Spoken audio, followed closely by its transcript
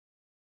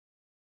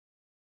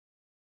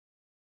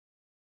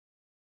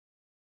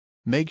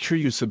Make sure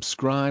you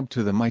subscribe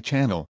to my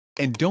channel,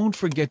 and don't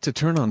forget to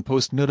turn on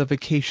post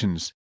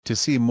notifications to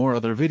see more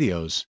other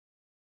videos.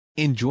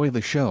 Enjoy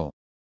the show.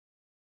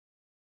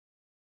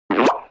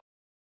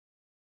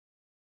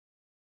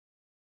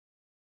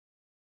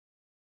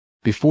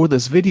 Before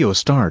this video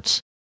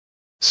starts,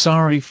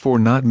 sorry for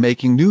not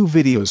making new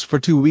videos for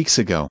 2 weeks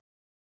ago.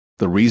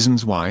 The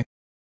reasons why?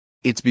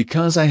 It's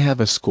because I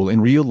have a school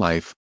in real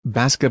life,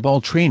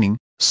 basketball training,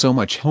 so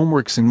much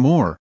homeworks and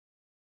more.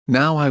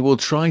 Now I will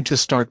try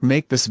to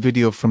make this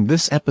video from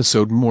this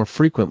episode more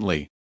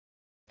frequently.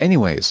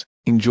 Anyways,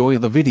 enjoy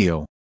the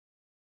video.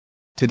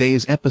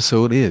 Today's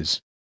episode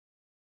is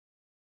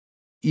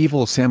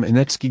Evil Sam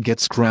Enetski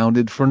gets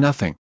grounded for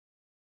nothing.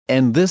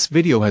 And this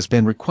video has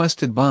been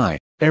requested by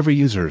every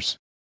users.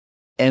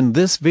 And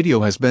this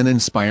video has been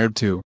inspired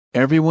to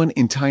everyone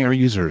entire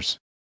users.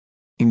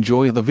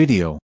 Enjoy the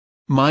video.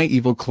 My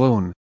evil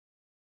clone.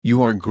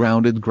 You are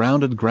grounded.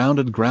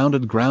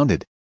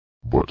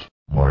 But,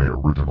 my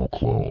original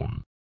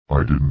clone,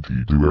 I didn't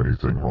do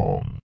anything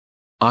wrong.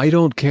 I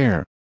don't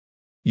care.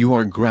 You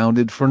are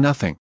grounded for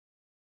nothing.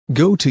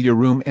 Go to your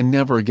room and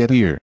never get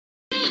here.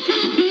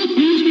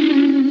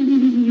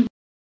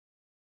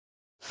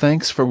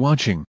 Thanks for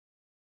watching.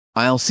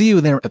 I'll see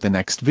you there at the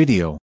next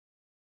video.